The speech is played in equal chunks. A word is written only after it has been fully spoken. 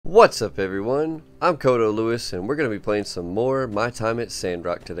What's up everyone, I'm Kodo Lewis and we're going to be playing some more My Time at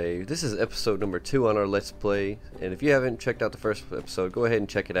Sandrock today. This is episode number 2 on our Let's Play, and if you haven't checked out the first episode, go ahead and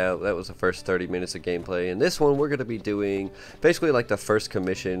check it out. That was the first 30 minutes of gameplay, and this one we're going to be doing basically like the first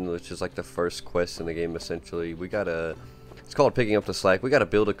commission, which is like the first quest in the game essentially. It's called Picking Up the Slack. We got to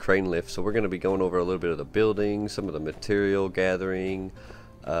build a crane lift, so we're going to be going over a little bit of the building, some of the material gathering.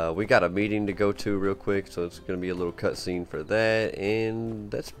 We got a meeting to go to real quick, so it's going to be a little cutscene for that, and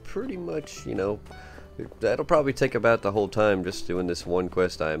that's pretty much, you know, that'll probably take about the whole time just doing this one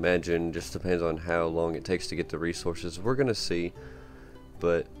quest, I imagine. Just depends on how long it takes to get the resources. We're going to see,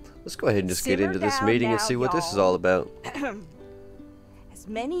 but let's go ahead and just get into this meeting and see what this is all about. As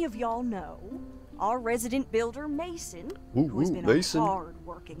many of y'all know, our resident builder Mason, who has been a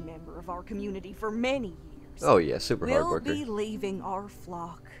hard-working member of our community for many years, oh yeah, super hard worker. We'll be leaving our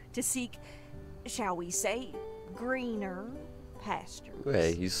flock to seek, shall we say, greener pastures.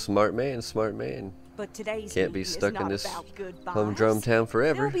 Hey, he's smart man, smart man. But today's can't be stuck in this humdrum town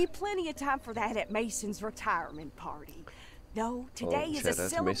forever. There'll be plenty of time for that at Mason's retirement party. No, today is a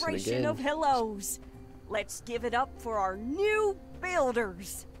celebration of hellos. Let's give it up for our new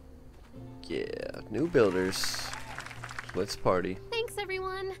builders. Yeah, new builders. Let's party. Thanks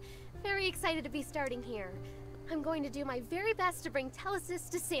everyone. Very excited to be starting here. I'm going to do my very best to bring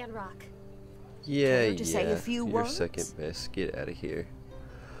Telesis to Sandrock. Yeah, you're second best. Get out of here.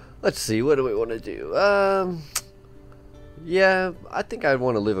 Let's see, what do we want to do? Yeah, I think I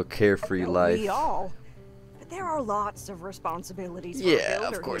want to live a carefree life. We all. But there are lots of responsibilities. Yeah,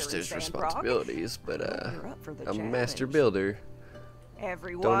 of course there's responsibilities, but I'm a master builder.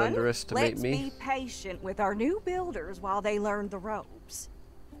 Everyone, don't underestimate me. Let's be patient with our new builders while they learn the ropes.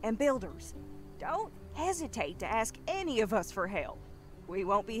 And builders, don't hesitate to ask any of us for help. We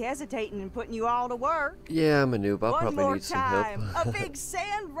won't be hesitating in putting you all to work. Yeah, I'm a noob. I'll probably need some help. A big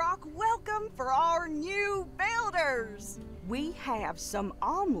Sandrock welcome for our new builders. We have some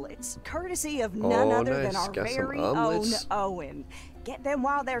omelets, courtesy of none other than our very own Owen. Get them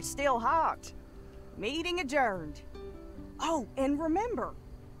while they're still hot. Meeting adjourned. Oh, and remember,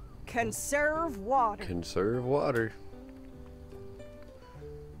 conserve water. Conserve water.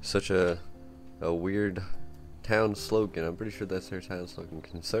 Such a weird town slogan. I'm pretty sure that's their town slogan.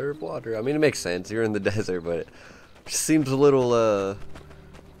 Conserve water. I mean, it makes sense. You're in the desert, but it seems a little,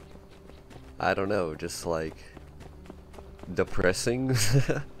 I don't know, just like depressing.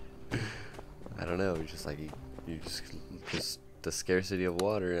 I don't know, just like you just the scarcity of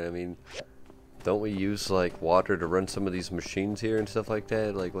water. I mean, don't we use like water to run some of these machines here and stuff like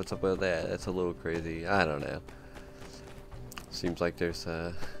that? Like, what's up with that? That's a little crazy. I don't know. Seems like there's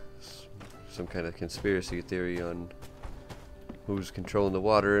some kind of conspiracy theory on who's controlling the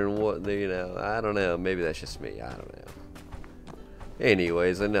water and what, you know. I don't know. Maybe that's just me. I don't know.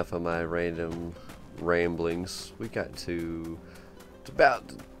 Anyways, enough of my random ramblings. We got to. It's about.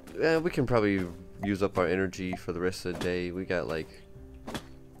 We can probably use up our energy for the rest of the day. We got like.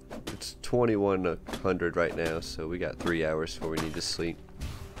 It's 2100 right now, so we got 3 hours before we need to sleep.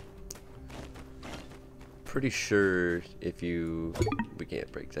 Pretty sure we can't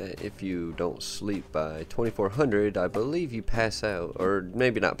break that. If you don't sleep by 2400, I believe you pass out, or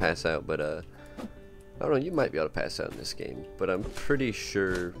maybe not pass out, but I don't know, you might be able to pass out in this game, but I'm pretty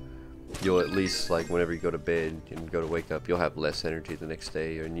sure you'll at least, like, whenever you go to bed and go to wake up, you'll have less energy the next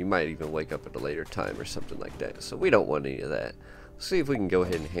day, and you might even wake up at a later time or something like that. So we don't want any of that. Let's see if we can go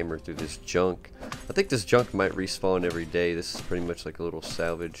ahead and hammer through this junk. I think this junk might respawn every day. This is pretty much like a little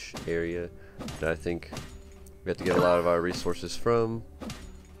salvage area that I think we have to get a lot of our resources from.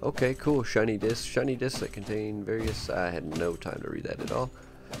 Okay, cool. Shiny discs. Shiny discs that contain various... I had no time to read that at all.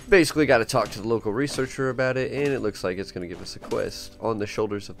 Basically, got to talk to the local researcher about it, and it looks like it's going to give us a quest. On the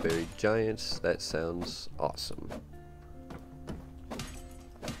Shoulders of Buried Giants. That sounds awesome.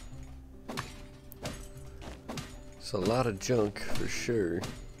 It's a lot of junk, for sure.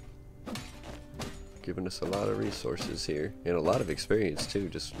 Giving us a lot of resources here. And a lot of experience, too.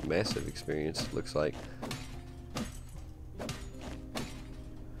 Just massive experience, looks like.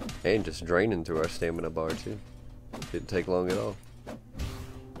 And just draining through our stamina bar too. Didn't take long at all.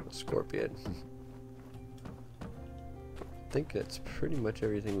 Scorpion. I think that's pretty much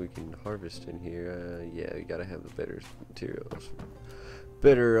everything we can harvest in here. Yeah, we gotta have the better materials.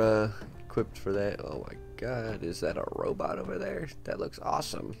 Better equipped for that. Oh my god, is that a robot over there? That looks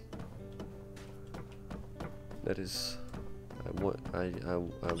awesome. That is... I wanna...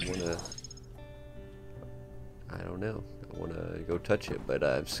 I don't know. I want to go touch it, but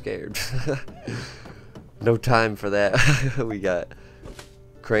I'm scared. No time for that. We got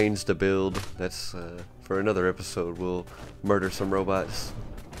cranes to build. That's for another episode. We'll murder some robots.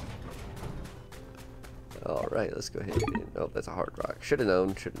 Alright, let's go ahead and... Oh, that's a hard rock. Should have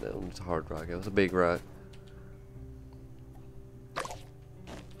known. Should have known. It's a hard rock. It was a big rock.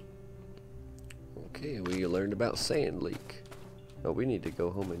 Okay, we learned about sand leak. Oh, we need to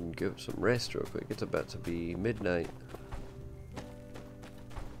go home and give some rest real quick. It's about to be midnight.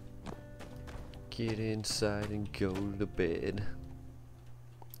 Get inside and go to bed.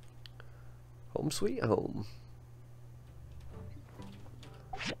 Home sweet home.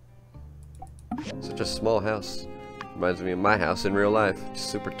 Such a small house. Reminds me of my house in real life.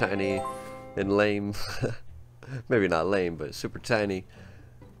 Just super tiny and lame. Maybe not lame, but super tiny.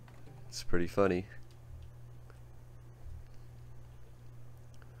 It's pretty funny.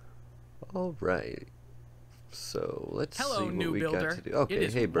 Alright. So let's see what new we builder. got to do. Okay, it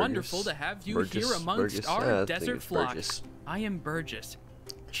is hey Burgess. wonderful to have you here amongst our desert flock. I am Burgess,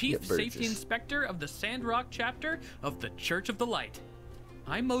 Chief Safety Inspector of the Sandrock chapter of the Church of the Light.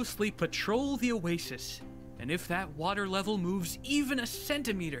 I mostly patrol the oasis, and if that water level moves even a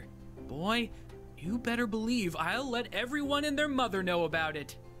centimeter, boy, you better believe I'll let everyone and their mother know about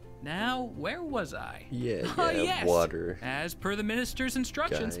it. Now, where was I? Yes. Water. As per the minister's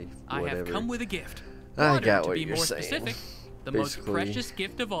instructions, I have come with a gift. I got what to be you're more saying. specific, the most precious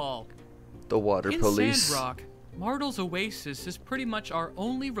gift of all. The water police. In Sandrock, Martel's Oasis is pretty much our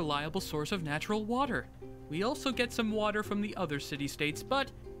only reliable source of natural water. We also get some water from the other city-states, but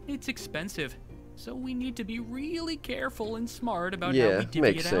it's expensive. So we need to be really careful and smart about how we divvy it out. Yeah,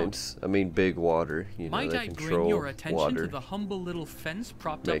 makes sense. I mean, big water. You know, Might I bring your attention water. to the humble little fence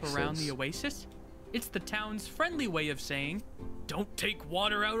propped up around the oasis? It's the town's friendly way of saying, don't take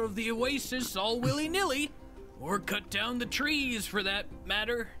water out of the oasis all willy-nilly, or cut down the trees for that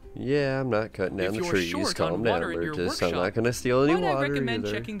matter. Yeah, I'm not cutting down the trees. Calm down, Burgess. I'm not gonna steal any water I recommend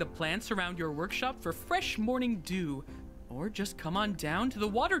either. checking the plants around your workshop for fresh morning dew, or just come on down to the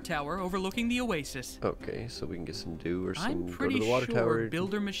water tower overlooking the oasis. Okay, so we can get some dew or some. I'm pretty go to the water sure tower.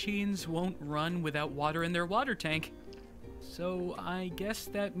 builder machines won't run without water in their water tank. So I guess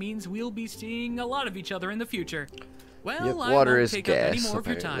that means we'll be seeing a lot of each other in the future. Well, yep, I water won't is take gas, up any more of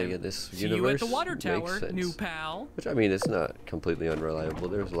your time. in this See universe. you at the water Makes tower, sense. new pal. Which, I mean, it's not completely unreliable.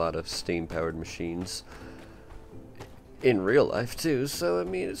 There's a lot of steam-powered machines in real life too. So I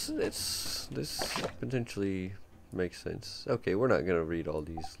mean, this potentially makes sense. Okay, we're not gonna read all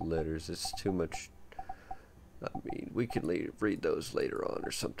these letters. It's too much. I mean, we can read those later on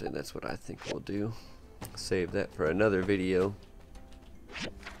or something. That's what I think we'll do. Save that for another video.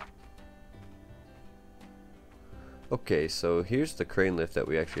 Okay, so here's the crane lift that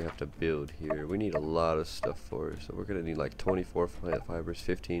we actually have to build here. We need a lot of stuff for it. So we're gonna need like 24 plant fibers,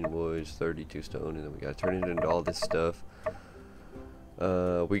 15 woods, 32 stone, and then we gotta turn it into all this stuff.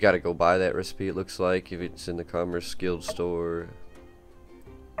 We gotta go buy that recipe, it looks like, if it's in the Commerce Guild store.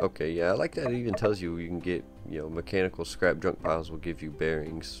 Okay, yeah, I like that it even tells you can get, you know, mechanical scrap junk piles will give you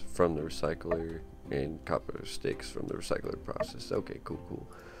bearings from the recycler and copper sticks from the recycler process. Okay,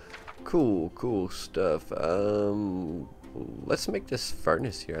 cool stuff. Let's make this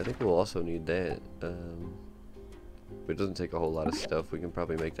furnace here. I think we'll also need that. It doesn't take a whole lot of stuff. We can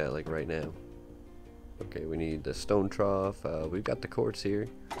probably make that like right now. Okay, we need the stone trough. We've got the quartz here.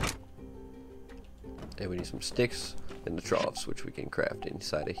 And we need some sticks and the troughs, which we can craft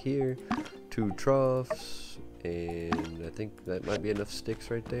inside of here. 2 troughs, and I think that might be enough sticks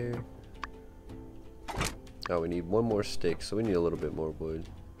right there. Oh, we need 1 more stick, so we need a little bit more wood.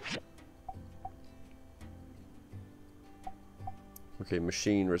 Okay,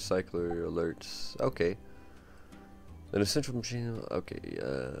 machine recycler alerts. Okay. An essential machine. Okay,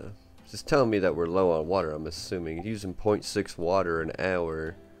 just telling me that we're low on water, I'm assuming. Using 0.6 water an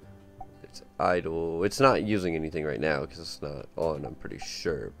hour. It's idle. It's not using anything right now because it's not on, I'm pretty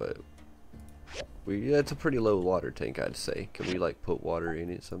sure, but it's a pretty low water tank, I'd say. Can we like put water in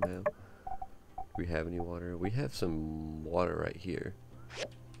it somehow? Do we have any water? We have some water right here.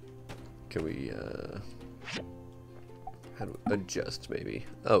 Can we how do we adjust maybe?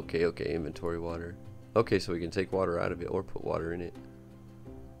 Okay, inventory water. Okay, so we can take water out of it or put water in it.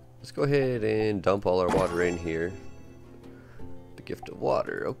 Let's go ahead and dump all our water in here. The gift of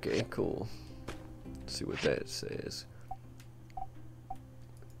water. Okay, cool. Let's see what that says.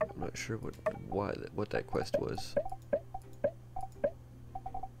 I'm not sure what that quest was.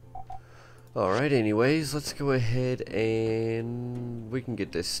 Alright, anyways, let's go ahead and we can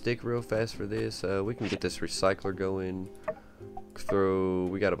get this stick real fast for this. We can get this recycler going.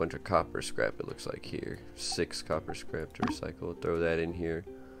 We got a bunch of copper scrap, it looks like here. 6 copper scrap to recycle. Throw that in here.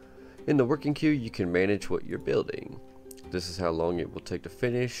 In the working queue, you can manage what you're building. This is how long it will take to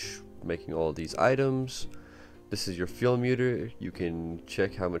finish making all these items. This is your fuel meter. You can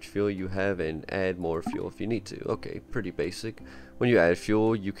check how much fuel you have and add more fuel if you need to. Okay, pretty basic. When you add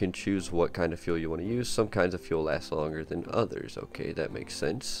fuel, you can choose what kind of fuel you want to use. Some kinds of fuel last longer than others. Okay, that makes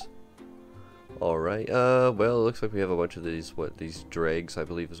sense. Alright, well, it looks like we have a bunch of these, these dregs, I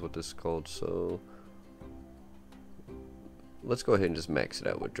believe is what this is called, so let's go ahead and just max it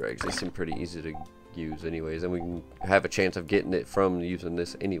out with dregs. They seem pretty easy to use anyways, and we can have a chance of getting it from using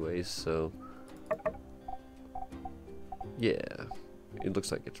this anyways, so yeah, it looks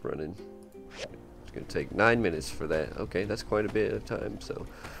like it's running. It's gonna take 9 minutes for that. Okay, that's quite a bit of time, so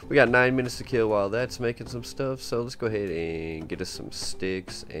we got 9 minutes to kill while that's making some stuff, so let's go ahead and get us some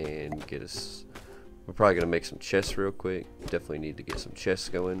sticks and get us, we're probably gonna make some chests real quick. Definitely need to get some chests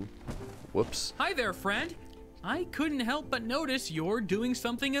going. Whoops. Hi there, friend. I couldn't help but notice you're doing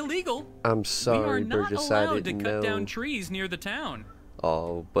something illegal. I'm sorry, Burgess, we are not I allowed didn't to cut know. down trees near the town.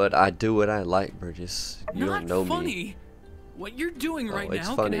 Oh, but I do what I like, Burgess. You don't know funny. me. What you're doing right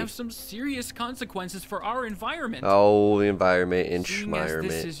now can have some serious consequences for our environment. Oh, the environment and Seeing as schmirement.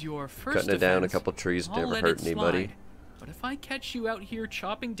 this is your first Cutting it down a offense, couple trees I'll never let hurt it anybody. slide. But if I catch you out here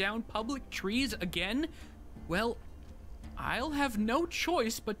chopping down public trees again, well, I'll have no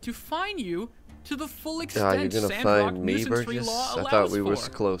choice but to fine you to the full extent you're gonna Sandrock find me, nuisance-free Burgess? law I allows thought we were for.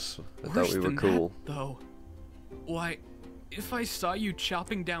 close. I Worse thought we were than cool. That, though. Why, if I saw you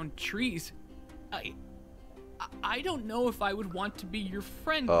chopping down trees, I don't know if I would want to be your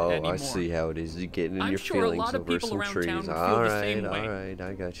friend anymore. I see how it is. You getting in I'm your sure a feelings lot of over people some around trees. town would feel the same way. Alright,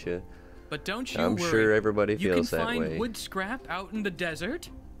 I got you. But don't you I'm worry. sure everybody you feels can that find way. wood scrap out in the desert,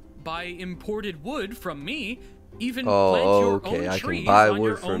 buy imported wood from me, even Oh, plant your okay. own I trees can buy on wood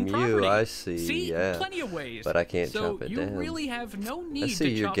your from own you. property. I see. See, Yeah. plenty of ways. But I can't so chop it you down. really have no need I see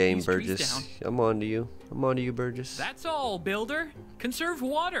to your chop game, these trees Burgess. down. I'm on to you. I'm on to you, Burgess. That's all, builder. Conserve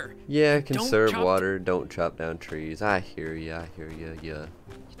water. Yeah, Don't conserve chop- water. Don't chop down trees. I hear you. I hear you. Yeah,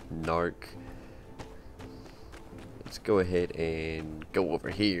 narc. Let's go ahead and go over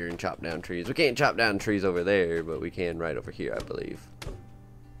here and chop down trees. We can't chop down trees over there, but we can right over here, I believe.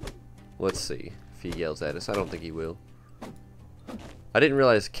 Let's see if he yells at us. I don't think he will. I didn't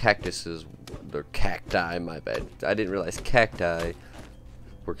realize cactuses, or cacti, my bad. I didn't realize cacti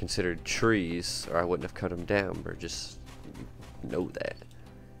were considered trees, or I wouldn't have cut them down, Burgess. You know that.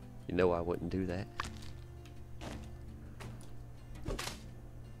 You know I wouldn't do that.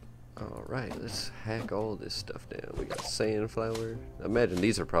 Alright, let's hack all this stuff down. We got sandflower. I imagine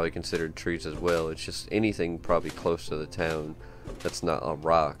these are probably considered trees as well. It's just anything probably close to the town that's not a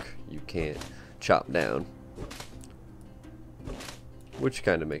rock you can't chop down. Which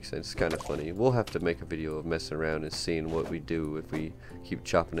kind of makes sense. It's kind of funny. We'll have to make a video of messing around and seeing what we do if we keep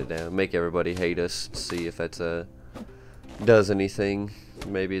chopping it down. Make everybody hate us. See if that's does anything.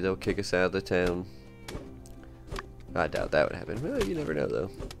 Maybe they'll kick us out of the town. I doubt that would happen. Well, you never know though.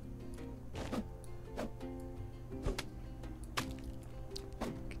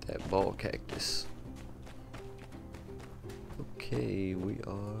 Get that ball cactus. Okay, we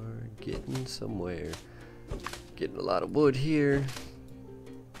are getting somewhere. Getting a lot of wood here.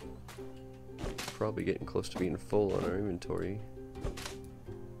 Probably getting close to being full on our inventory.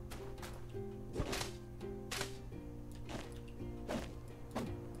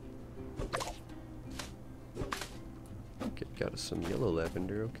 Okay, got us some yellow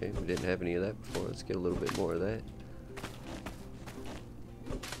lavender. Okay, we didn't have any of that before. Let's get a little bit more of that.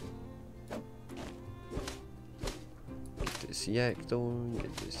 Get this yak thorn.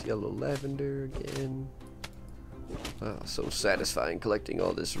 Get this yellow lavender again. Ah, so satisfying collecting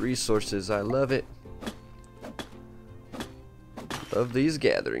all this resources. I love it. Love these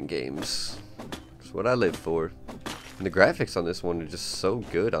gathering games. It's what I live for. And the graphics on this one are just so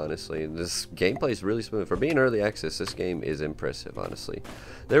good, honestly. And this gameplay is really smooth. For being early access, this game is impressive, honestly.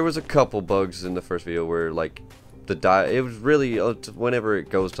 There was a couple bugs in the first video where, like, it was really, whenever it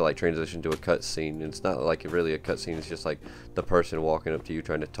goes to, like, transition to a cutscene, it's not like really a cutscene. It's just, like, the person walking up to you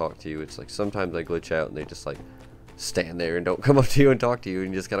trying to talk to you. It's, like, sometimes they glitch out and they just, like, stand there and don't come up to you and talk to you,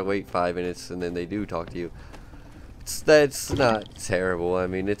 and you just gotta wait 5 minutes and then they do talk to you. That's not terrible. I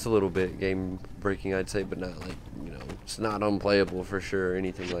mean, it's a little bit game breaking, I'd say, but not like, you know, it's not unplayable for sure or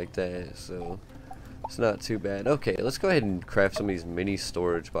anything like that, so it's not too bad. Okay, let's go ahead and craft some of these mini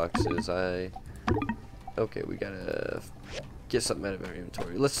storage boxes. Okay, we gotta get something out of our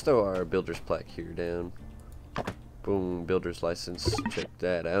inventory. Let's throw our builder's plaque here down. Boom, builder's license. Check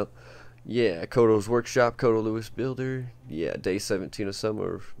that out. Yeah, Koto's Workshop, Koto Lewis Builder. Yeah, day 17 of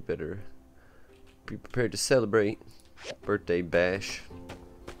summer. Better be prepared to celebrate. Birthday bash.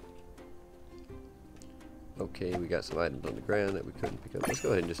 Okay, we got some items on the ground that we couldn't pick up. Let's go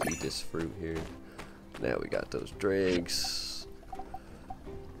ahead and just eat this fruit here. Now we got those dregs.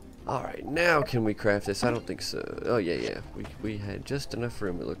 Alright, now can we craft this? I don't think so. Oh yeah. We had just enough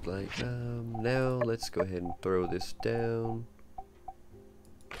room, it looked like. Now let's go ahead and throw this down.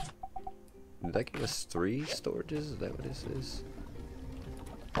 Did that give us 3 storages? Is that what this is?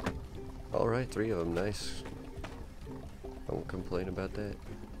 Alright, 3 of them, nice. I won't complain about that.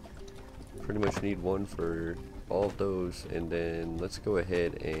 Pretty much need 1 for all of those, and then let's go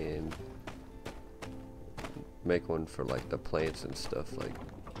ahead and make 1 for like the plants and stuff, like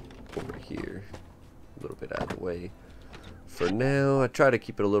over here, a little bit out of the way. For now, I try to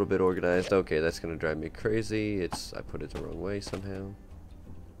keep it a little bit organized. Okay, that's gonna drive me crazy. I put it the wrong way somehow.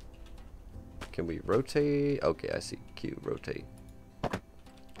 Can we rotate? Okay, I see Q, rotate.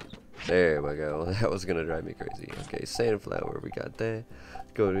 There we go. That was gonna drive me crazy. Okay, sandflower, we got that.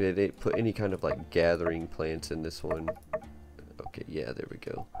 Go ahead and put any kind of like gathering plants in this one. Okay, yeah, there we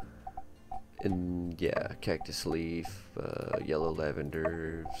go. And yeah, cactus leaf, yellow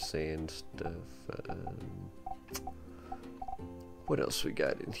lavender, sand stuff. What else we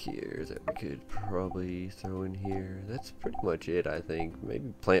got in here that we could probably throw in here? That's pretty much it, I think.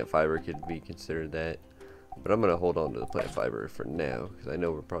 Maybe plant fiber could be considered that. But I'm going to hold on to the plant fiber for now, because I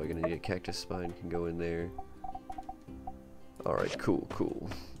know we're probably going to need a cactus spine can go in there. Alright, cool.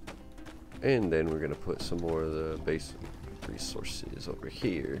 And then we're going to put some more of the basic resources over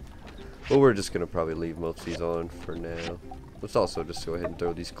here. But we're just going to probably leave most of these on for now. Let's also just go ahead and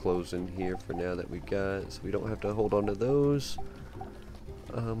throw these clothes in here for now that we got, so we don't have to hold on to those.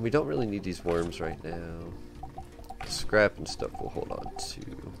 We don't really need these worms right now. Scrap and stuff we'll hold on to.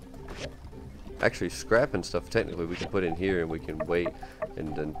 Actually, scrap and stuff technically we can put in here and we can wait,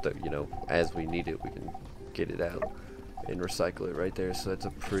 and then you know, as we need it we can get it out and recycle it right there. So that's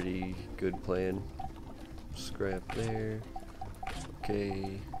a pretty good plan. Scrap there.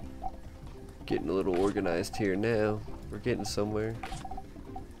 Okay. Getting a little organized here now. We're getting somewhere.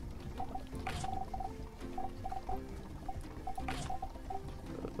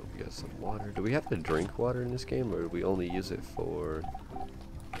 We got some water. Do we have to drink water in this game, or do we only use it for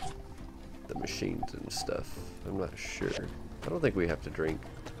the machines and stuff? I'm not sure. I don't think we have to drink.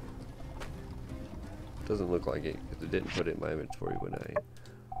 Doesn't look like it, because it didn't put it in my inventory when I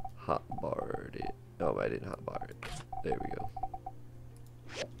hotbarred it. Oh, I didn't hotbar it. There we go.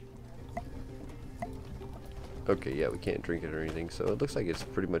 Okay, yeah, we can't drink it or anything, so it looks like it's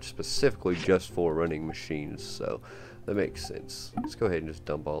pretty much specifically just for running machines, so that makes sense. Let's go ahead and just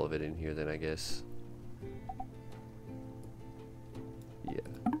dump all of it in here then, I guess. Yeah.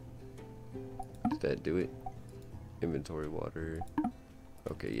 Did that do it? Inventory water.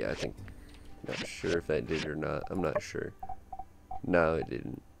 Okay, yeah, I think, not sure if that did or not. I'm not sure. No, it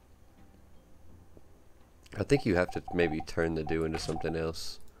didn't. I think you have to maybe turn the do into something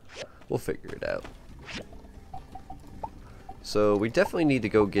else. We'll figure it out. So we definitely need to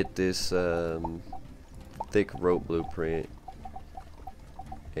go get this thick rope blueprint,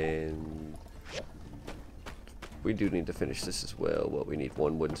 and we do need to finish this as well. Well, we need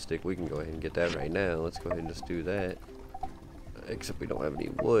 1 wooden stick. We can go ahead and get that right now. Let's go ahead and just do that. Except we don't have any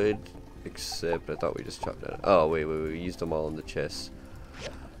wood. Except I thought we just chopped down. Oh wait, we used them all in the chest.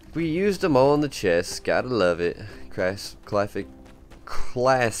 We used them all in the chest. Gotta love it.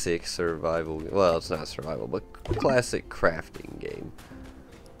 Classic survival. Well, it's not survival, but classic crafting game.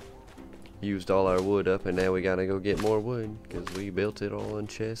 Used all our wood up, and now we gotta go get more wood because we built it all on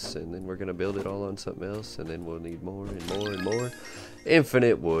chests, and then we're gonna build it all on something else, and then we'll need more and more and more.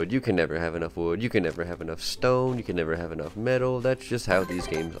 Infinite wood. You can never have enough wood. You can never have enough stone. You can never have enough metal. That's just how these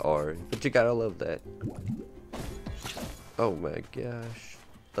games are. But you gotta love that. Oh my gosh.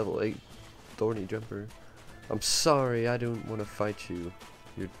 Level 8 thorny jumper. I'm sorry, I don't want to fight you.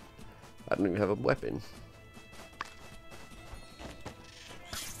 I don't even have a weapon.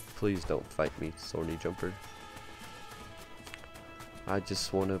 Please don't fight me, thorny jumper. I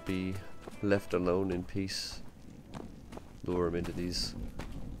just want to be left alone in peace. Lure him into these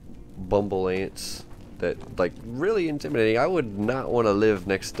bumble ants that, like, really intimidating. I would not want to live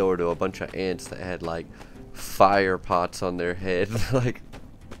next door to a bunch of ants that had, like, fire pots on their head. Like,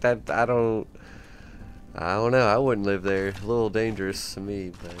 that, I don't know, I wouldn't live there. A little dangerous to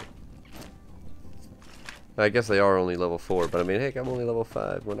me, but I guess they are only level 4, but I mean, heck, I'm only level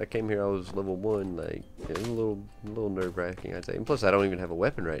 5. When I came here, I was level 1. Like, it was a little nerve-wracking, I'd say. And plus, I don't even have a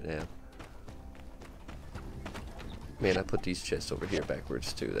weapon right now. Man, I put these chests over here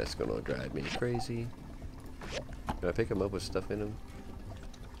backwards, too. That's gonna drive me crazy. Can I pick them up with stuff in them?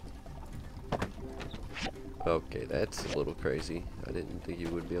 Okay, that's a little crazy. I didn't think you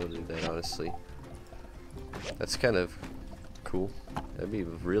would be able to do that, honestly. That's kind of cool. That'd be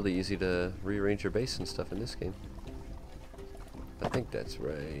really easy to rearrange your base and stuff in this game. I think that's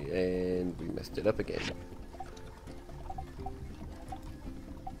right. And we messed it up again.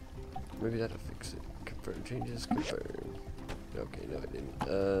 Maybe that'll fix it. Confirm changes, confirm. Okay, no it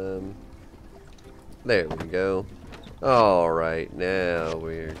didn't. There we go. Alright, now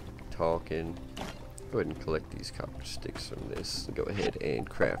we're talking. Go ahead and collect these copper sticks from this. Go ahead and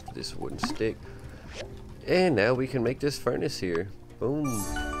craft this wooden stick. And now we can make this furnace here. Boom.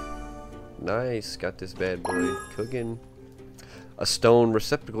 Nice. Got this bad boy cooking. A stone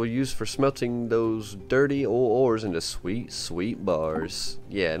receptacle used for smelting those dirty old ores into sweet, sweet bars.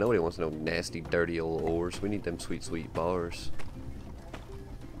 Yeah, nobody wants no nasty, dirty old ores. We need them sweet, sweet bars.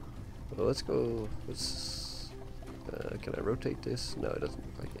 Well, let's go. Let's. Can I rotate this? No, it doesn't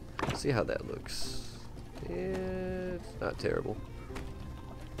look like it. Let's see how that looks. Yeah, it's not terrible.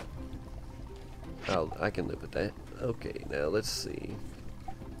 I can live with that. Okay, now let's see.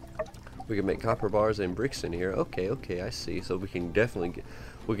 We can make copper bars and bricks in here. Okay, I see. So we can definitely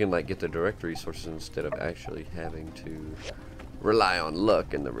get the direct resources instead of actually having to rely on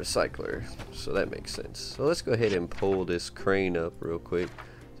luck in the recycler. So that makes sense. So let's go ahead and pull this crane up real quick,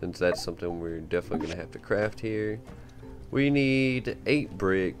 since that's something we're definitely gonna have to craft here. We need 8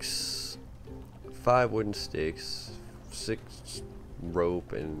 bricks, 5 wooden sticks, 6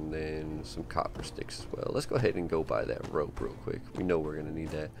 rope, and then some copper sticks as well. Let's go ahead and go buy that rope real quick. We know we're gonna need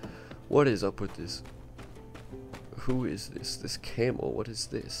that. What is up with this? Who is this? This camel, what is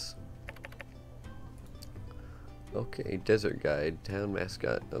this? Okay, desert guide, town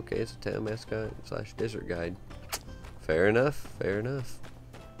mascot. Okay, it's a town mascot / desert guide. Fair enough, fair enough.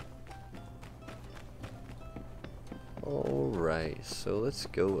 Alright, so let's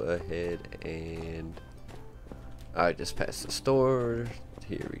go ahead and I just passed the store.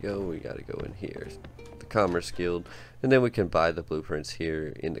 Here we go. We gotta go in here. The Commerce Guild. And then we can buy the blueprints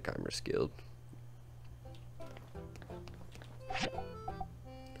here in the Commerce Guild.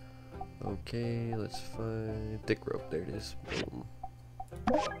 Okay, let's find thick rope. There it is. Boom.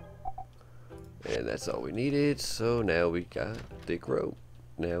 And that's all we needed. So now we got thick rope.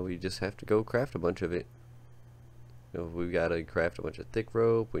 Now we just have to go craft a bunch of it. We gotta craft a bunch of thick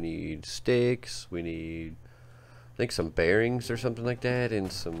rope. We need sticks. We need, I think, some bearings or something like that,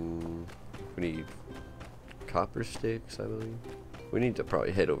 and we need copper sticks, I believe. We need to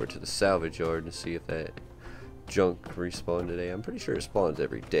probably head over to the salvage yard and see if that junk respawned today. I'm pretty sure it spawns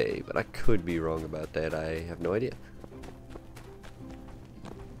every day, but I could be wrong about that. I have no idea.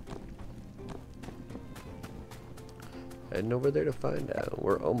 Heading over there to find out.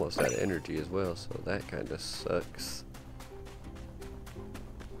 We're almost out of energy as well, so that kind of sucks.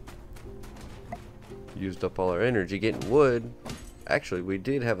 Used up all our energy getting wood. Actually, we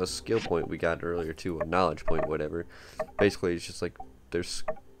did have a skill point we got earlier too, a knowledge point, whatever. Basically, it's just like there's,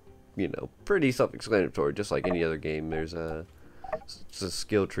 you know, pretty self-explanatory, just like any other game. There's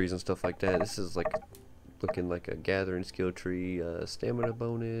skill trees and stuff like that. This is like looking like a gathering skill tree, stamina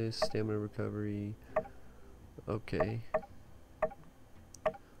bonus, stamina recovery. Okay.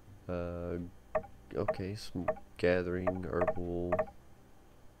 Okay, some gathering, herbal,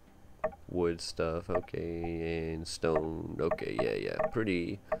 wood stuff, okay, and stone. Okay, yeah,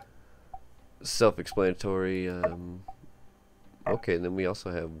 pretty self-explanatory. Okay, and then we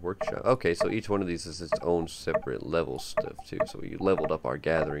also have workshop. Okay, so each one of these is its own separate level stuff too. So we leveled up our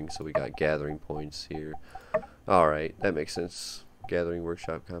gathering, so we got gathering points here. Alright, that makes sense. Gathering,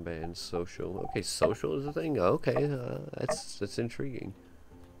 workshop, combat, and social. Okay, social is a thing? Okay, that's intriguing.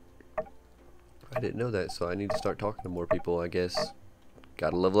 I didn't know that, so I need to start talking to more people, I guess.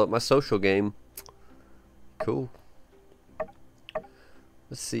 Gotta level up my social game. Cool.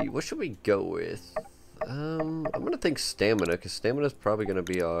 Let's see, what should we go with? I'm gonna think stamina, because stamina is probably gonna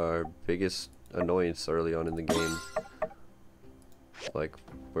be our biggest annoyance early on in the game. Like,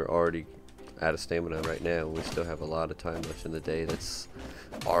 we're already out of stamina right now. We still have a lot of time left in the day. That's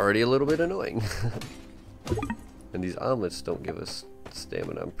already a little bit annoying. And these omelets don't give us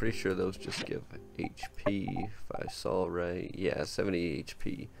stamina. I'm pretty sure those just give HP, if I saw right. Yeah, 70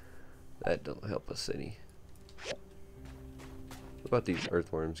 HP. That don't help us any. What about these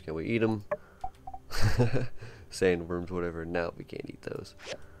earthworms? Can we eat them? Sandworms, whatever. No, we can't eat those.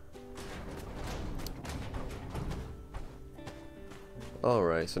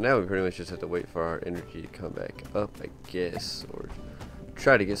 Alright, so now we pretty much just have to wait for our energy to come back up, I guess, or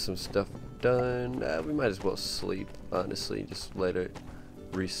try to get some stuff done. We might as well sleep, honestly, just let it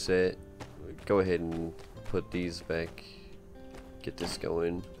reset. Go ahead and put these back, get this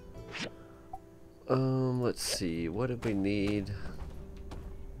going. Let's see, what do we need?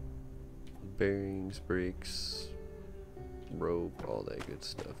 Bearings, bricks. rope, all that good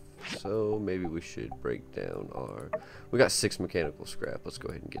stuff. So maybe we should break down our... We got 6 mechanical scrap. Let's go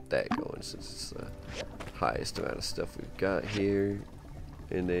ahead and get that going since it's the highest amount of stuff we've got here.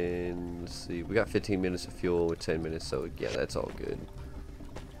 And then, let's see, we got 15 minutes of fuel with 10 minutes, so yeah, that's all good.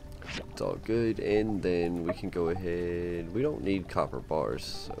 It's all good, and then we can go ahead... We don't need copper bars,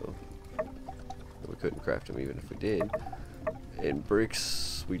 so... We couldn't craft them even if we did. And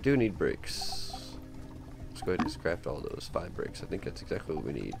bricks, we do need bricks. Let's go ahead and just craft all those 5 bricks. I think that's exactly what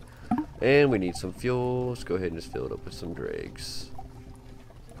we need. And we need some fuel. Let's go ahead and just fill it up with some dregs.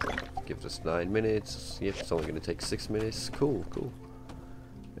 Gives us 9 minutes. Yep, it's only going to take 6 minutes. Cool, cool.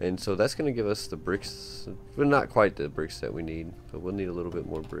 And so that's going to give us the bricks. Well, not quite the bricks that we need, but we'll need a little bit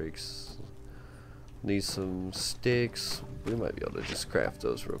more bricks. Need some sticks. We might be able to just craft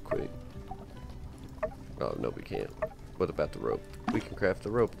those real quick. Oh, no, we can't. What about the rope? We can craft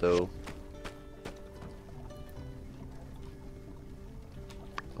the rope, though.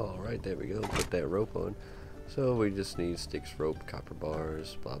 Alright, there we go. Put that rope on. So we just need sticks, rope, copper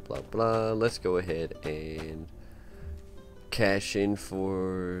bars, blah, blah, blah. Let's go ahead and cash in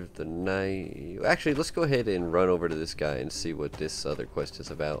for the night. Actually, let's go ahead and run over to this guy and see what this other quest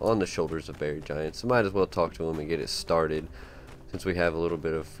is about. On the Shoulders of Buried Giants. So might as well talk to him and get it started since we have a little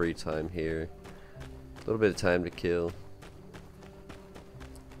bit of free time here. A little bit of time to kill.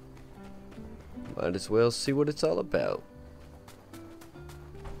 Might as well see what it's all about.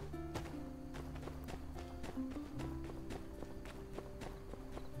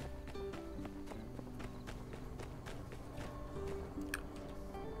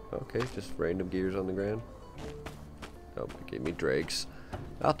 Okay, just random gears on the ground. Oh, it gave me dregs.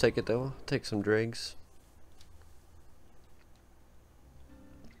 I'll take it though. I'll take some dregs.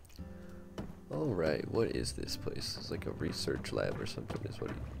 Alright, what is this place? It's like a research lab or something is what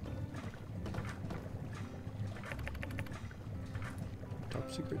you... Top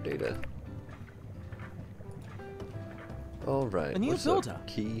secret data. Alright, a new builder?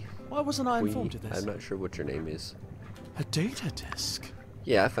 Key? Why wasn't I informed of this? I'm not sure what your name is. A data disk?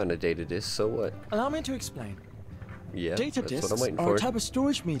 Yeah, I found a data disk, so what? Allow me to explain. Yeah, data that's what disks I'm waiting are for. a type of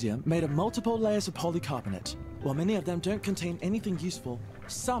storage medium made of multiple layers of polycarbonate. While many of them don't contain anything useful,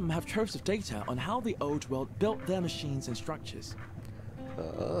 some have troves of data on how the old world built their machines and structures.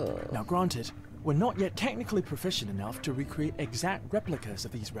 Now granted, we're not yet technically proficient enough to recreate exact replicas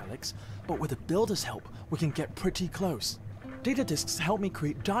of these relics, but with a builder's help, we can get pretty close. Data disks help me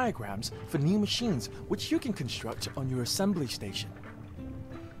create diagrams for new machines, which you can construct on your assembly station.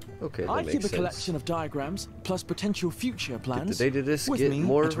 Okay, that I makes keep a sense. collection of diagrams plus potential future plans. Get the data disk, with get me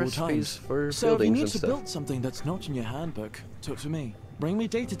more at all recipes times. for so if you buildings need and to stuff. build something that's not in your handbook, talk to me. Bring me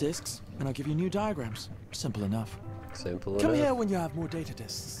data disks, and I'll give you new diagrams. Simple enough. Simple Come enough. here when you have more data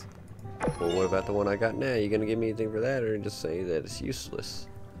disks. Well, what about the one I got now? You gonna give me anything for that, or just say that it's useless?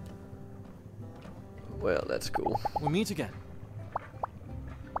 Well, that's cool. We'll meet again.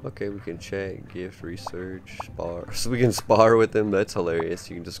 Okay, we can chat, gift, research, spar. So we can spar with them. That's hilarious.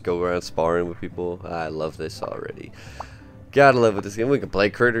 You can just go around sparring with people. I love this already. Gotta love with this game. We can play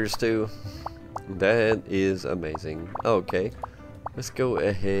critters too. That is amazing. Okay, let's go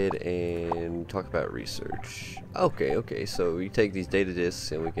ahead and talk about research. Okay, so we take these data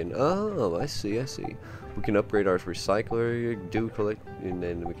disks and we can... Oh, I see. We can upgrade our recycler, dew collect, and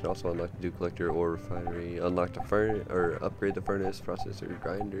then we can also unlock the dew collector or refinery, unlock the furnace, or upgrade the furnace, processor,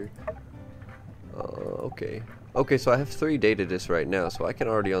 grinder. Okay, so I have 3 data disks right now, so I can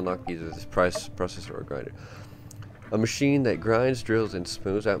already unlock either this processor or grinder. A machine that grinds, drills, and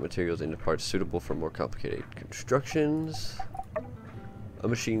smooths out materials into parts suitable for more complicated constructions. A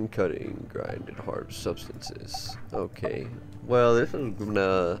machine cutting, grinded hard substances. Okay, well, this is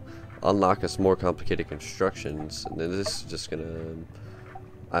gonna unlock us more complicated constructions, and then this is just gonna,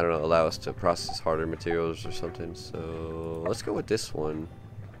 I don't know, allow us to process harder materials or something. So let's go with this one.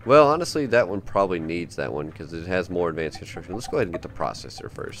 Well, honestly, that one probably needs that one because it has more advanced construction. Let's go ahead and get the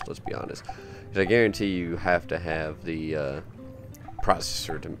processor first, let's be honest, because I guarantee you have to have the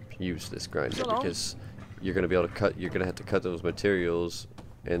processor to use this grinder, because you're gonna be able to cut, you're gonna have to cut those materials,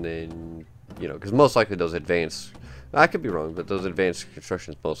 and then, you know, because most likely those advanced, I could be wrong, but those advanced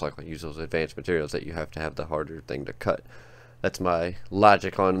constructions most likely use those advanced materials that you have to have the harder thing to cut. That's my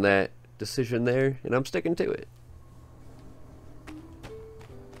logic on that decision there, and I'm sticking to it.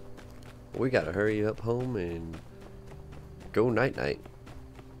 We gotta hurry up home and go night-night.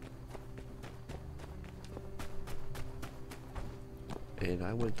 And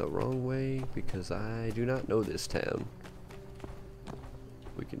I went the wrong way because I do not know this town.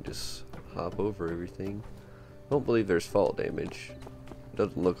 We can just hop over everything. Don't believe there's fall damage.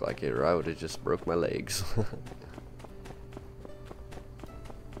 Doesn't look like it, or I would have just broke my legs.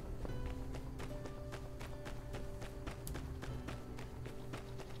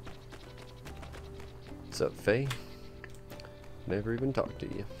 What's up, Faye? Never even talked to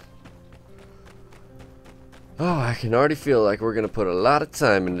you. Oh, I can already feel like we're gonna put a lot of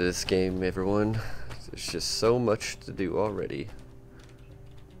time into this game, everyone. There's just so much to do already.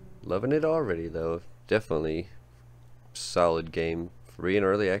 Loving it already, though. Definitely solid game. Free and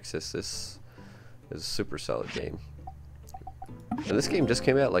early access. This is a super solid game. And this game just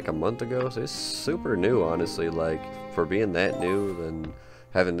came out like a month ago, so it's super new, honestly. Like, for being that new and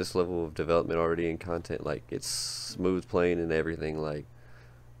having this level of development already in content, like, it's smooth playing and everything. Like,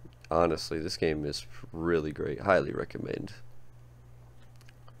 honestly, this game is really great. Highly recommend.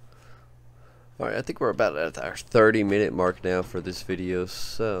 Alright, I think we're about at our 30-minute mark now for this video,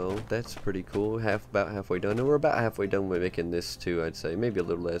 so that's pretty cool. About halfway done, and we're about halfway done with making this too, I'd say. Maybe a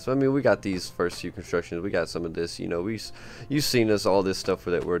little less. I mean, we got these first few constructions. We got some of this, you know, you've seen us, all this stuff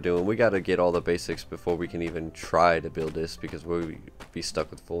that we're doing. We got to get all the basics before we can even try to build this, because we'll be stuck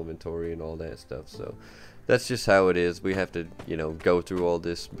with full inventory and all that stuff, so that's just how it is. We have to, you know, go through all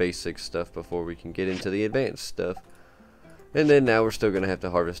this basic stuff before we can get into the advanced stuff. And then now we're still going to have to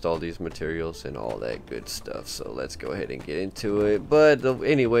harvest all these materials and all that good stuff. So let's go ahead and get into it. But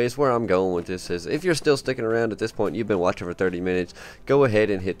anyways, where I'm going with this is, if you're still sticking around at this point, you've been watching for 30 minutes, go ahead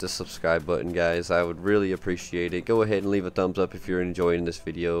and hit the subscribe button, guys. I would really appreciate it. Go ahead and leave a thumbs up if you're enjoying this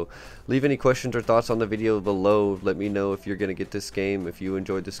video. Leave any questions or thoughts on the video below. Let me know if you're going to get this game, if you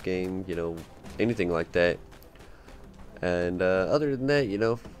enjoyed this game, you know, anything like that. And other than that, you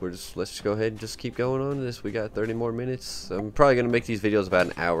know, let's just go ahead and just keep going on this. We got 30 more minutes. I'm probably gonna make these videos about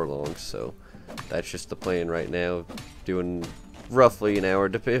an hour long, so that's just the plan right now. Doing roughly an hour,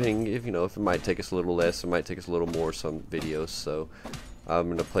 depending if, you know, if it might take us a little less, it might take us a little more, some videos. So I'm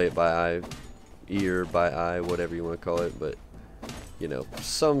gonna play it by ear by eye, whatever you want to call it. But you know,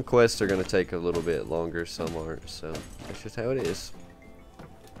 some quests are gonna take a little bit longer, some aren't. So that's just how it is.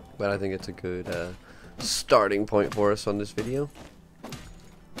 But I think it's a good starting point for us on this video,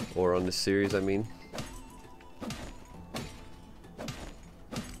 or on this series, I mean.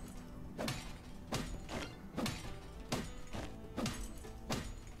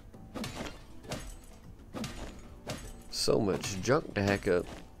 So much junk to hack up.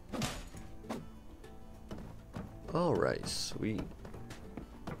 Alright, sweet.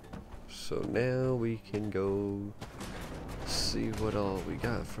 So now we can go see what all we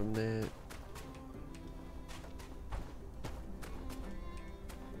got from that.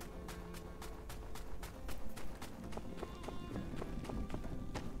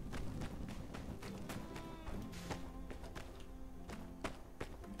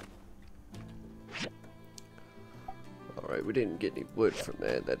 Alright, we didn't get any wood from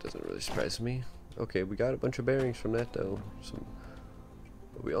that. That doesn't really surprise me. Okay, we got a bunch of bearings from that though.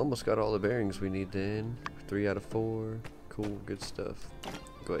 We almost got all the bearings we need then. 3 out of 4. Cool, good stuff.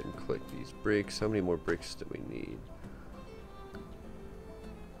 Go ahead and collect these bricks. How many more bricks do we need?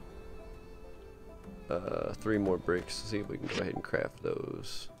 3 more bricks. See if we can go ahead and craft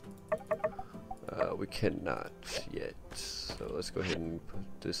those. We cannot yet. So let's go ahead and put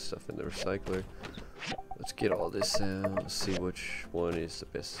this stuff in the recycler. Let's get all this out. Let's see which one is the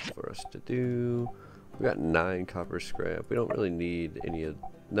best for us to do. We got 9 copper scrap. We don't really need any of...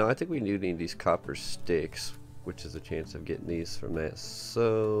 No, I think we do need these copper sticks, which is a chance of getting these from that.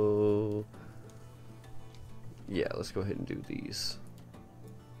 So yeah, let's go ahead and do these.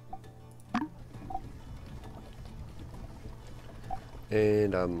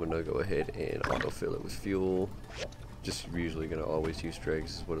 And I'm gonna go ahead and autofill it with fuel. Just usually gonna always use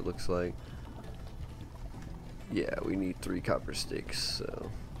dregs is what it looks like. Yeah, we need 3 copper sticks,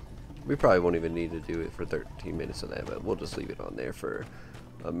 so we probably won't even need to do it for 13 minutes of that, but we'll just leave it on there for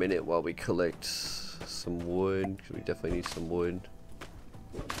a minute while we collect some wood, because we definitely need some wood.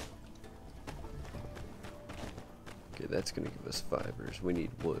 Okay, that's gonna give us fibers. We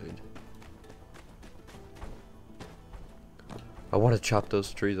need wood. I want to chop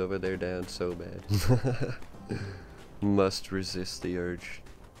those trees over there down so bad. Must resist the urge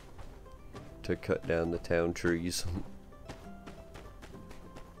to cut down the town trees.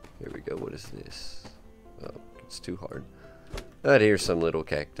 Here we go. What is this? Oh, it's too hard. But here's some little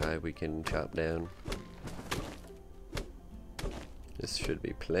cacti we can chop down. This should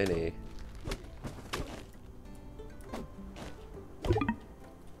be plenty.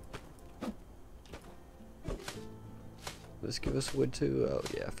 Does this give us wood too? Oh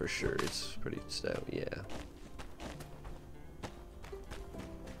yeah, for sure. It's pretty stout, yeah.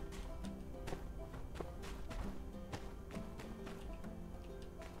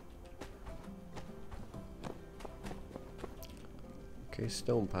 Okay,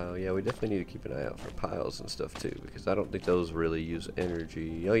 stone pile. Yeah, we definitely need to keep an eye out for piles and stuff too, because I don't think those really use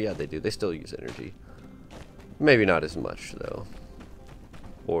energy. Oh yeah, they do. They still use energy. Maybe not as much though.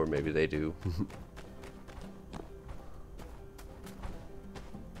 Or maybe they do.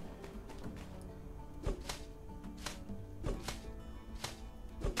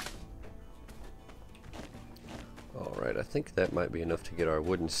 Alright, I think that might be enough to get our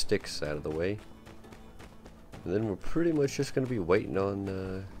wooden sticks out of the way. And then we're pretty much just going to be waiting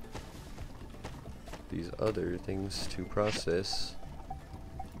on these other things to process.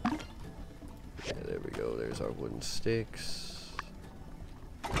 Yeah, there we go. There's our wooden sticks.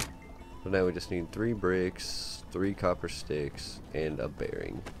 So now we just need 3 bricks, 3 copper sticks, and a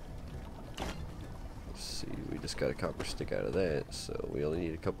bearing. Let's see, we just got a copper stick out of that, so we only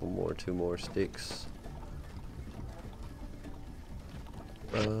need a couple more, 2 more sticks.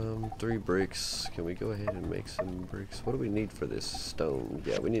 3 bricks. Can we go ahead and make some bricks? What do we need for this stone?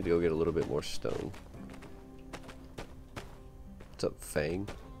 Yeah, we need to go get a little bit more stone. What's up, Fang?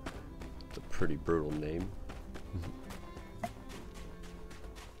 It's a pretty brutal name.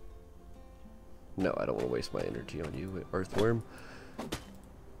 No, I don't want to waste my energy on you, earthworm.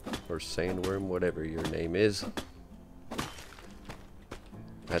 Or sandworm, whatever your name is.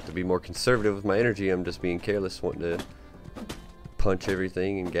 I have to be more conservative with my energy. I'm just being careless, wanting to punch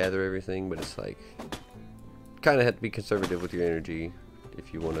everything and gather everything, but it's like kind of have to be conservative with your energy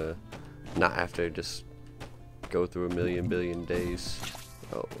if you want to not have to just go through a million billion days.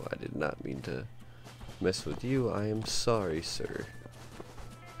 Oh, I did not mean to mess with you. I am sorry, sir.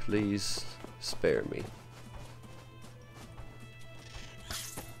 Please spare me.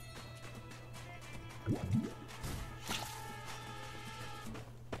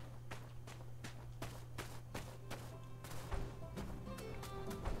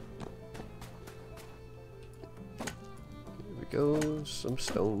 Go, some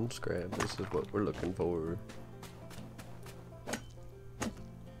stone scrap. This is what we're looking for.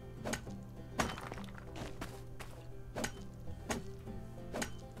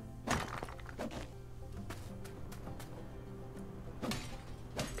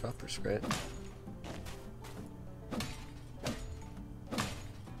 Copper scrap.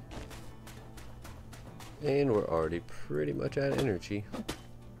 And we're already pretty much out of energy.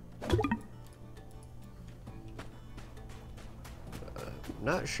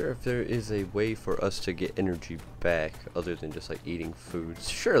 Not sure if there is a way for us to get energy back other than just like eating food.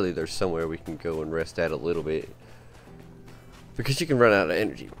 Surely there's somewhere we can go and rest at a little bit, because you can run out of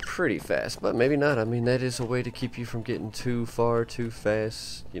energy pretty fast, but maybe not. I mean, that is a way to keep you from getting too far too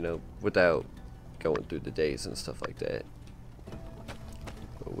fast, you know, without going through the days and stuff like that.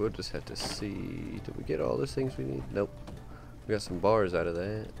 But we'll just have to see. Did we get all the things we need? Nope. We got some bars out of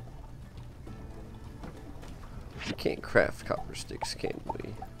that. We can't craft copper sticks, can we?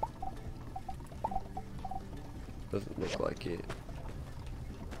 Doesn't look like it.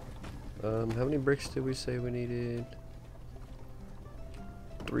 How many bricks did we say we needed?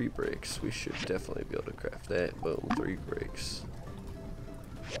 3 bricks. We should definitely be able to craft that. Boom, 3 bricks.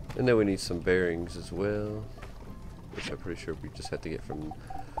 And then we need some bearings as well, which I'm pretty sure we just have to get from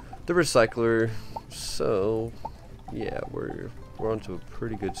the recycler. So, yeah, we're on to a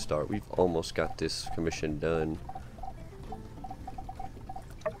pretty good start. We've almost got this commission done.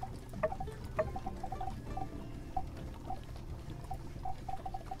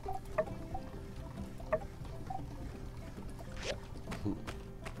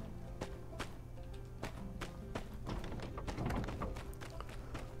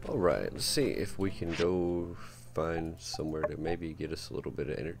 Alright, let's see if we can go find somewhere to maybe get us a little bit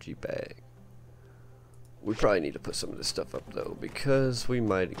of energy back. We probably need to put some of this stuff up though, because we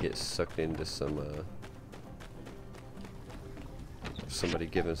might get sucked into some somebody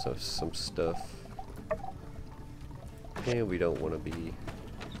giving us some stuff, and we don't want to be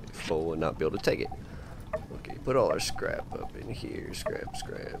full and not be able to take it. Okay, put all our scrap up in here. Scrap,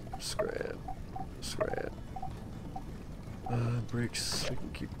 scrap, scrap, scrap. Bricks, we can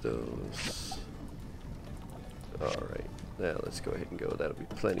keep those. Alright, now let's go ahead and go. That'll be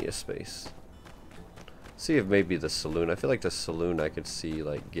plenty of space. See if maybe the saloon, I feel like the saloon I could see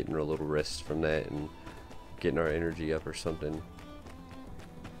like getting a little rest from that and getting our energy up or something.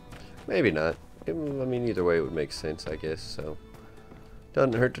 Maybe not. I mean, either way it would make sense, I guess, so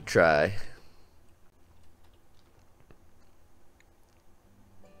doesn't hurt to try.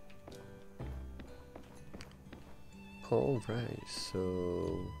 Alright,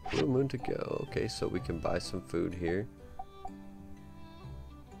 so blue moon to go. Okay, so we can buy some food here.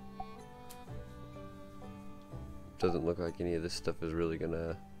 Doesn't look like any of this stuff is really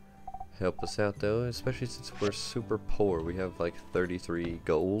gonna help us out though, especially since we're super poor. We have like 33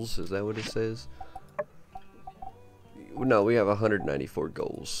 goals, is that what it says? No, we have 194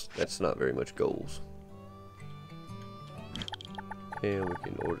 goals. That's not very much goals. And we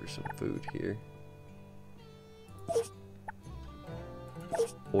can order some food here.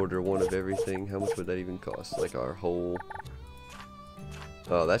 Order one of everything. How much would that even cost? Like our whole...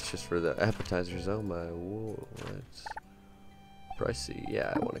 Oh, that's just for the appetizers. Oh my, whoa, that's pricey.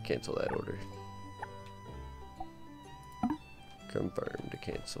 Yeah, I want to cancel that order. Confirm to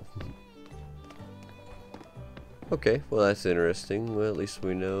cancel. Okay, well that's interesting. Well, at least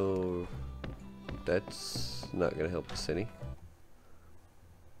we know that's not going to help us any.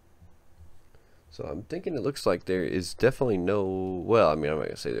 So I'm thinking it looks like there is definitely no... Well, I mean, I'm not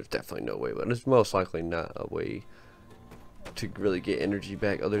going to say there's definitely no way, but there's most likely not a way to really get energy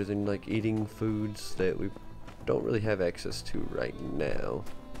back other than like eating foods that we don't really have access to right now.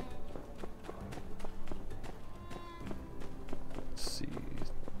 Let's see.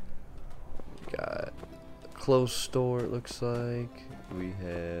 We got a clothes store, it looks like. We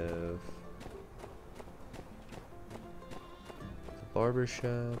have the barber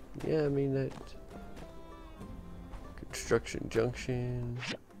shop. Yeah, I mean that. Construction junction.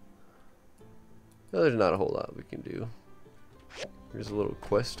 No, there's not a whole lot we can do. There's a little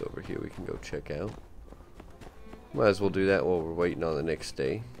quest over here we can go check out. Might as well do that while we're waiting on the next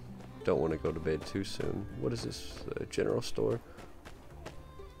day. Don't want to go to bed too soon. What is this? General store?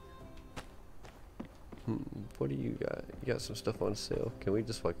 What do you got? You got some stuff on sale. Can we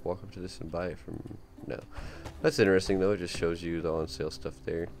just like walk up to this and buy it from... No. That's interesting though. It just shows you the on sale stuff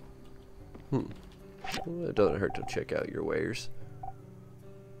there. Well, it doesn't hurt to check out your wares.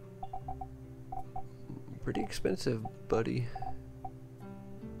 Pretty expensive, buddy.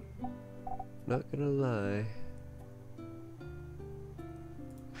 Not gonna lie.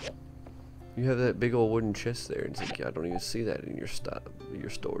 You have that big old wooden chest there. It's like, I don't even see that in your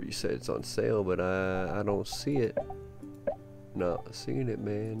store. You said it's on sale, but I don't see it. Not seeing it,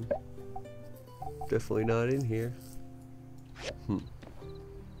 man. Definitely not in here.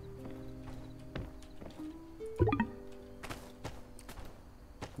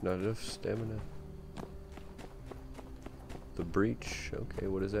 Not enough stamina. The breach. Okay,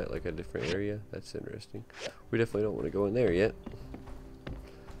 what is that? Like a different area? That's interesting. We definitely don't want to go in there yet.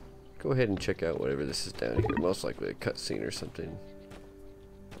 Go ahead and check out whatever this is down here. Most likely a cutscene or something.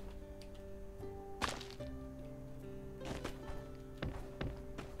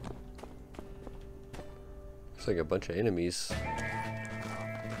 Looks like a bunch of enemies.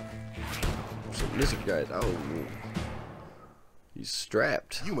 Some lizard guys. Oh, he's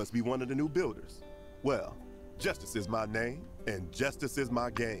strapped. You must be one of the new builders. Well, Justice is my name, and justice is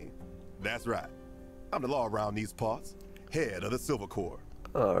my game. That's right. I'm the law around these parts, head of the Silver Corps.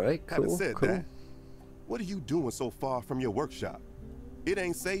 Alright, cool, Having said cool. that, what are you doing so far from your workshop? It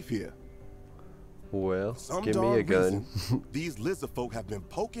ain't safe here. Well, Some give me a gun. These lizard folk have been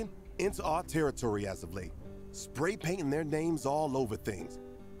poking into our territory as of late. Spray painting their names all over things.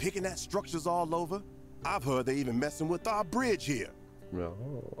 Picking at structures all over. I've heard they even messing with our bridge here. No,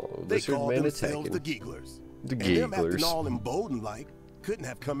 They lizard call man themselves attacking. the Gigglers. The And them acting Gigglers. all emboldened like couldn't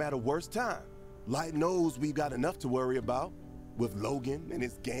have come at a worse time. Light knows we've got enough to worry about with Logan and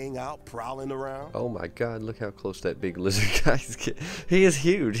his gang out prowling around. Oh my god, look how close that big lizard guy's getting. He is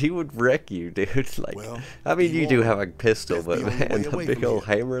huge. He would wreck you, dude. Like, Well, I mean, he you do won't. have a pistol, That's but the only man, way the away big from old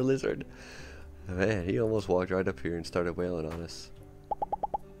here. hammer lizard. Man, he almost walked right up here and started wailing on us.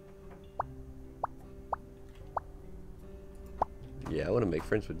 Yeah, I want to make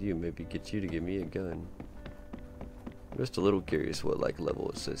friends with you. Maybe get you to give me a gun. I'm just a little curious what like level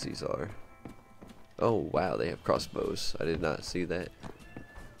it says these are. Oh wow, they have crossbows. I did not see that.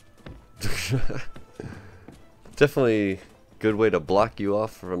 Definitely good way to block you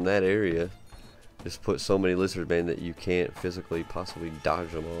off from that area. Just put so many lizard men that you can't physically possibly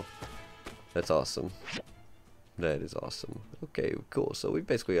dodge them all. That's awesome. That is awesome. Okay, cool. So we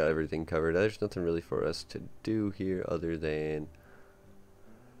basically got everything covered. There's nothing really for us to do here other than,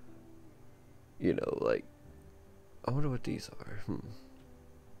 you know, like, I wonder what these are.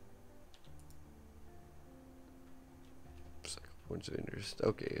 Points of interest.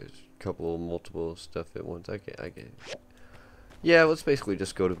 Okay, there's a couple, multiple stuff at once. I get it. Yeah, let's basically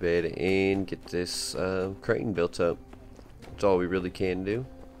just go to bed and get this crane built up. That's all we really can do.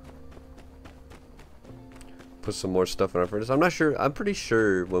 Put some more stuff in our furnace. I'm not sure. I'm pretty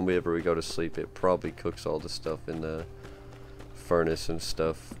sure whenever we go to sleep, it probably cooks all the stuff in the furnace and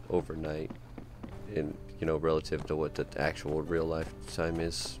stuff overnight. And, you know, relative to what the actual real life time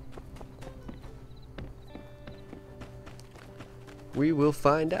is. We will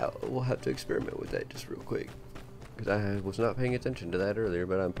find out. We'll have to experiment with that just real quick. Because I was not paying attention to that earlier,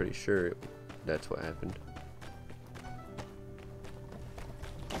 but I'm pretty sure that's what happened.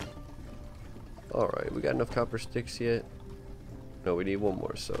 Alright, we got enough copper sticks yet? No, we need one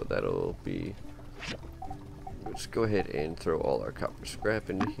more, so that'll be... Let's go ahead and throw all our copper scrap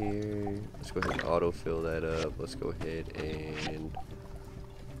in here. Let's go ahead and autofill that up. Let's go ahead and...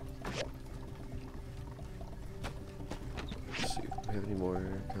 Let's see if we have any more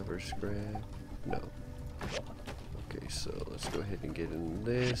copper scrap. No. Okay, so let's go ahead and get in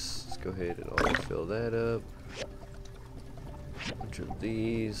this. Let's go ahead and autofill that up. A bunch of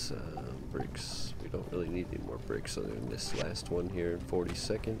these bricks. We don't really need any more bricks other than this last one here in 40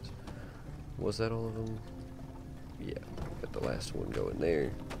 seconds. Was that all of them? Yeah, got the last one going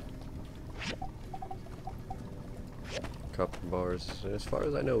there. Copper bars. As far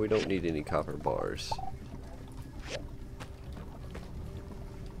as I know, we don't need any copper bars.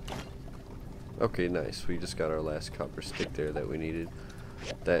 Okay, nice. We just got our last copper stick there that we needed.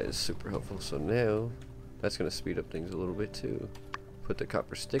 That is super helpful. So now, that's going to speed up things a little bit too. Put the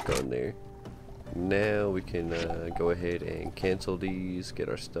copper stick on there. Now we can go ahead and cancel these, get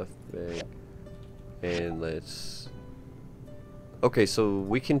our stuff back. And let's... Okay, so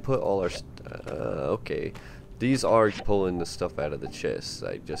we can put all our... okay. These are pulling the stuff out of the chest.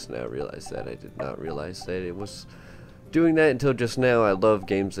 I just now realized that. I did not realize that it was doing that until just now. I love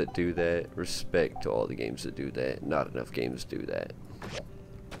games that do that. Respect to all the games that do that. Not enough games do that.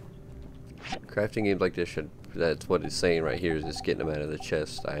 Crafting games like this should... That's what it's saying right here, is just getting them out of the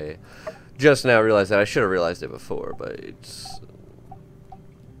chest. I just now realized that. I should have realized it before, but it's...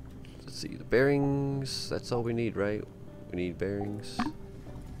 Let's see, the bearings, that's all we need, right? We need bearings.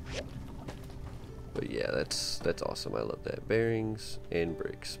 But yeah, that's awesome. I love that. Bearings and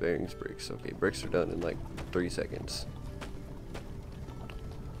bricks. Bearings, bricks. Okay, bricks are done in like 3 seconds.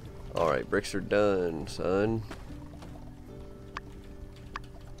 Alright, bricks are done, son.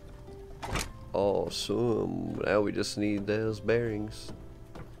 Awesome. Now we just need those bearings.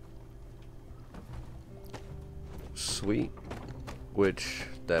 Sweet. Which,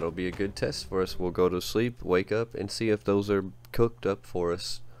 that'll be a good test for us. We'll go to sleep, wake up, and see if those are cooked up for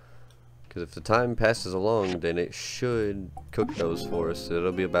us. Because if the time passes along, then it should cook those for us.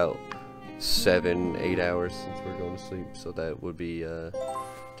 It'll be about 7-8 hours since we're going to sleep. So that would be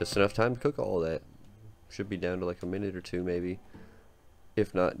just enough time to cook all that. Should be down to like a minute or two maybe.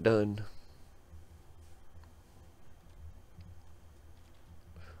 If not done.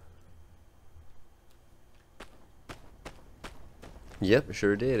 Yep,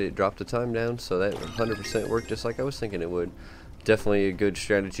 sure did. It dropped the time down, so that 100% worked just like I was thinking it would. Definitely a good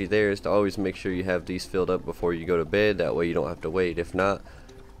strategy there is to always make sure you have these filled up before you go to bed. That way you don't have to wait. If not,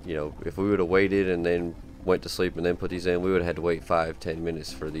 you know, if we would have waited and then went to sleep and then put these in, we would have had to wait 5-10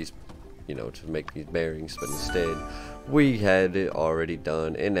 minutes for these, you know, to make these bearings. But instead, we had it already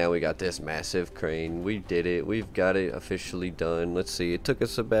done, and now we got this massive crane. We did it. We've got it officially done. Let's see. It took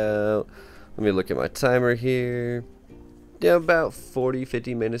us about, let me look at my timer here. Yeah, about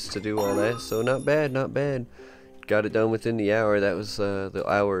 40-50 minutes to do all that, so not bad, not bad. Got it done within the hour. That was the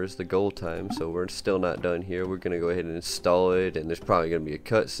hour is the goal time, so we're still not done here. We're gonna go ahead and install it, and there's probably gonna be a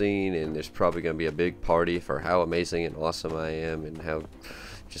cutscene, and there's probably gonna be a big party for how amazing and awesome I am, and how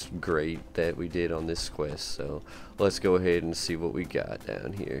just great that we did on this quest. So let's go ahead and see what we got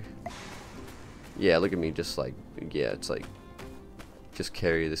down here. Yeah, look at me, just like, yeah, it's like just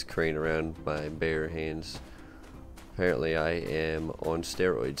carry this crane around my bare hands. Apparently I am on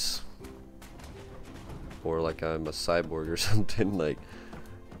steroids, or like I'm a cyborg or something, like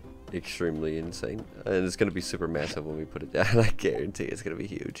extremely insane. And it's gonna be super massive when we put it down. I guarantee it's gonna be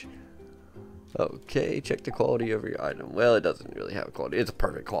huge. Okay, check the quality of your item. Well, it doesn't really have a quality. It's a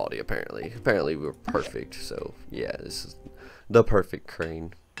perfect quality apparently. Apparently we're perfect, so yeah, this is the perfect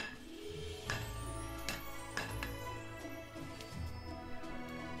crane.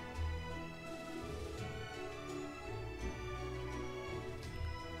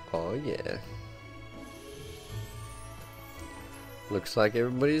 Oh yeah. Looks like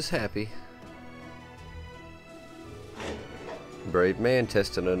everybody's happy. Brave man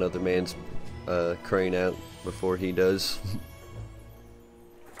testing another man's crane out before he does.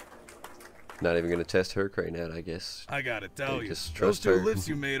 Not even gonna test her crane out, I guess. I gotta tell you, just those trust two her. lifts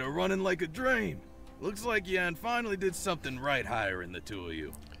you made are running like a drain. Looks like Yan finally did something right hiring the two of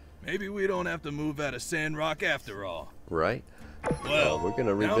you. Maybe we don't have to move out of Sandrock after all. Right? Well, we're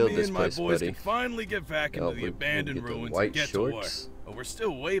gonna rebuild now me this and my place, boys buddy. can finally get back into the abandoned ruins and get to work. But we're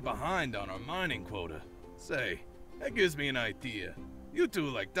still way behind on our mining quota. Say, that gives me an idea. You two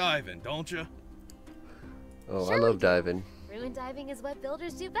like diving, don't you? Oh, Sure I love diving. Ruin diving is what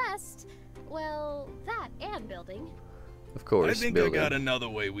builders do best. Well, that and building. Of course, I think building. I got another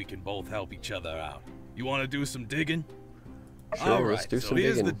way we can both help each other out. You want to do some digging? Sure, All right, let's do so some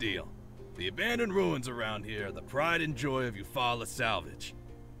here's digging. the deal. The abandoned ruins around here are the pride and joy of Eufaula salvage.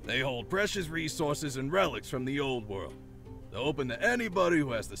 They hold precious resources and relics from the old world. They're open to anybody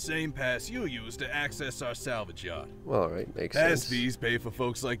who has the same pass you use to access our salvage yard. Alright, makes sense. Pass fees pay for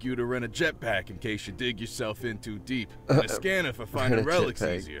folks like you to rent a jetpack in case you dig yourself in too deep, and a scanner for finding relics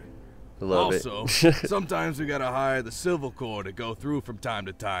easier. Also, sometimes we gotta hire the Civil Corps to go through from time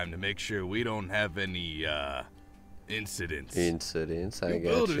to time to make sure we don't have any, incidents. I got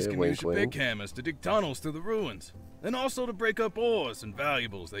builders you. Can use your big hammers to dig tunnels through the ruins, and also to break up ores and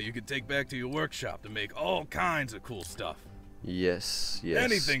valuables that you can take back to your workshop to make all kinds of cool stuff. Yes.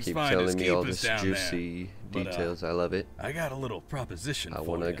 Anything's Keep fine telling to me keep all us this down juicy details. I love it. I got a little proposition I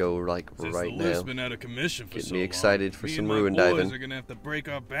want to go right now. Been out of commission for Get me excited for some ruin diving. Boys are gonna have to break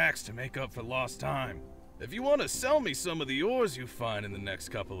our backs to make up for lost time. If you want to sell me some of the ores you find in the next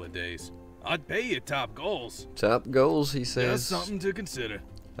couple of days, I'd pay you top goals. Top goals, he says. Just something to consider.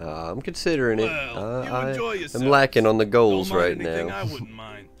 I'm considering it. I'm lacking on the goals right now. now. I wouldn't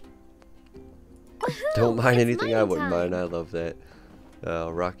mind. Don't mind anything I wouldn't mind. I love that.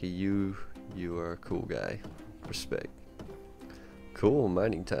 Rocky, you are a cool guy. Respect. Cool,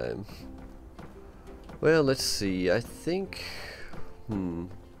 mining time. Well, let's see. I think...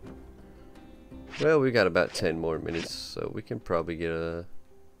 Well, we got about 10 more minutes, so we can probably get a...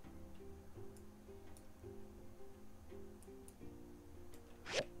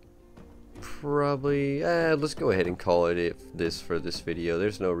 let's go ahead and call it for this video.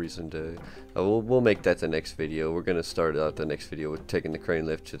 There's no reason to... we'll make that the next video. We're gonna start out the next video with taking the crane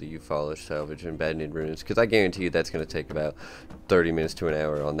lift to the Eufaula salvage and abandoned ruins, because I guarantee you that's gonna take about 30 minutes to an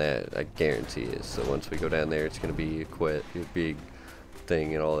hour on that. I guarantee it. So once we go down there, it's gonna be a big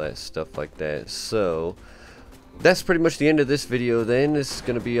thing and all that stuff like that. So that's pretty much the end of this video then. This is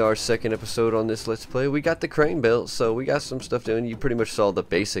going to be our second episode on this Let's Play. We got the crane built, so we got some stuff doing. You pretty much saw the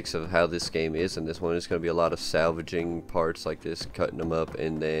basics of how this game is, and this one is going to be a lot of salvaging parts like this, cutting them up,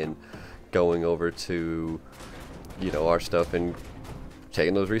 and then going over to, you know, our stuff and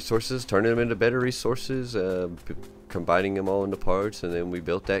taking those resources, turning them into better resources, combining them all into parts, and then we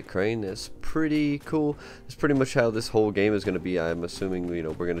built that crane. That's pretty cool. That's pretty much how this whole game is going to be. I'm assuming, you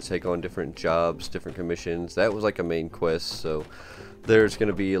know, we're going to take on different jobs, different commissions. That was like a main quest, so there's going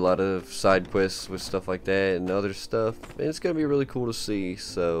to be a lot of side quests with stuff like that and other stuff, and it's going to be really cool to see.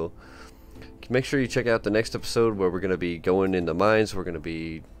 So make sure you check out the next episode where we're going to be going in the mines. We're going to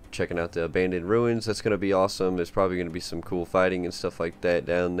be checking out the abandoned ruins. That's going to be awesome. There's probably going to be some cool fighting and stuff like that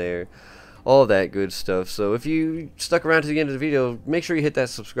down there. All that good stuff. So if you stuck around to the end of the video, make sure you hit that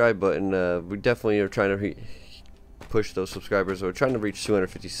subscribe button. We definitely are trying to push those subscribers. We're trying to reach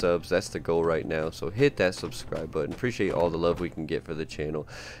 250 subs. That's the goal right now. So hit that subscribe button. Appreciate all the love we can get for the channel.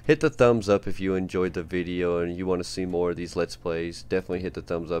 Hit the thumbs up if you enjoyed the video and you want to see more of these Let's Plays. Definitely hit the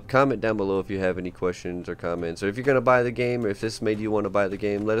thumbs up. Comment down below if you have any questions or comments, or if you're going to buy the game, or if this made you want to buy the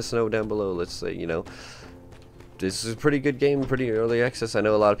game. Let us know down below. Let's say, you know, this is a pretty good game, pretty early access. I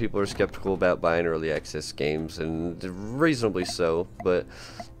know a lot of people are skeptical about buying early access games, and reasonably so, but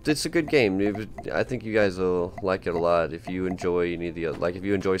it's a good game. I think you guys will like it a lot if you enjoy any of the, like, if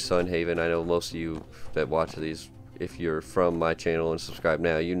you enjoy Sunhaven. I know most of you that watch these, if you're from my channel and subscribe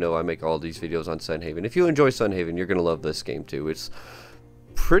now, you know I make all these videos on Sunhaven. If you enjoy Sunhaven, you're gonna love this game too. It's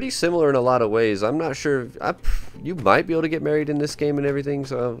pretty similar in a lot of ways. I'm not sure, you might be able to get married in this game and everything,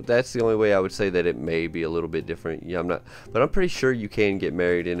 so that's the only way I would say that it may be a little bit different. Yeah, but I'm pretty sure you can get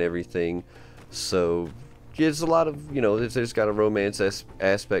married and everything. So it's a lot of, you know, there's got a romance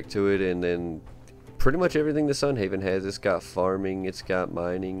aspect to it, and then pretty much everything the Sunhaven has. It's got farming, it's got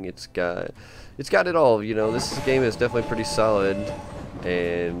mining, it's got it all. You know, this game is definitely pretty solid,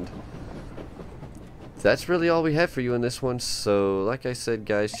 and that's really all we have for you in this one. So like I said,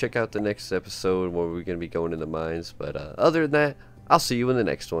 guys, check out the next episode where we're going to be going in the mines. But other than that, I'll see you in the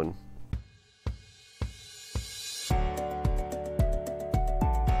next one.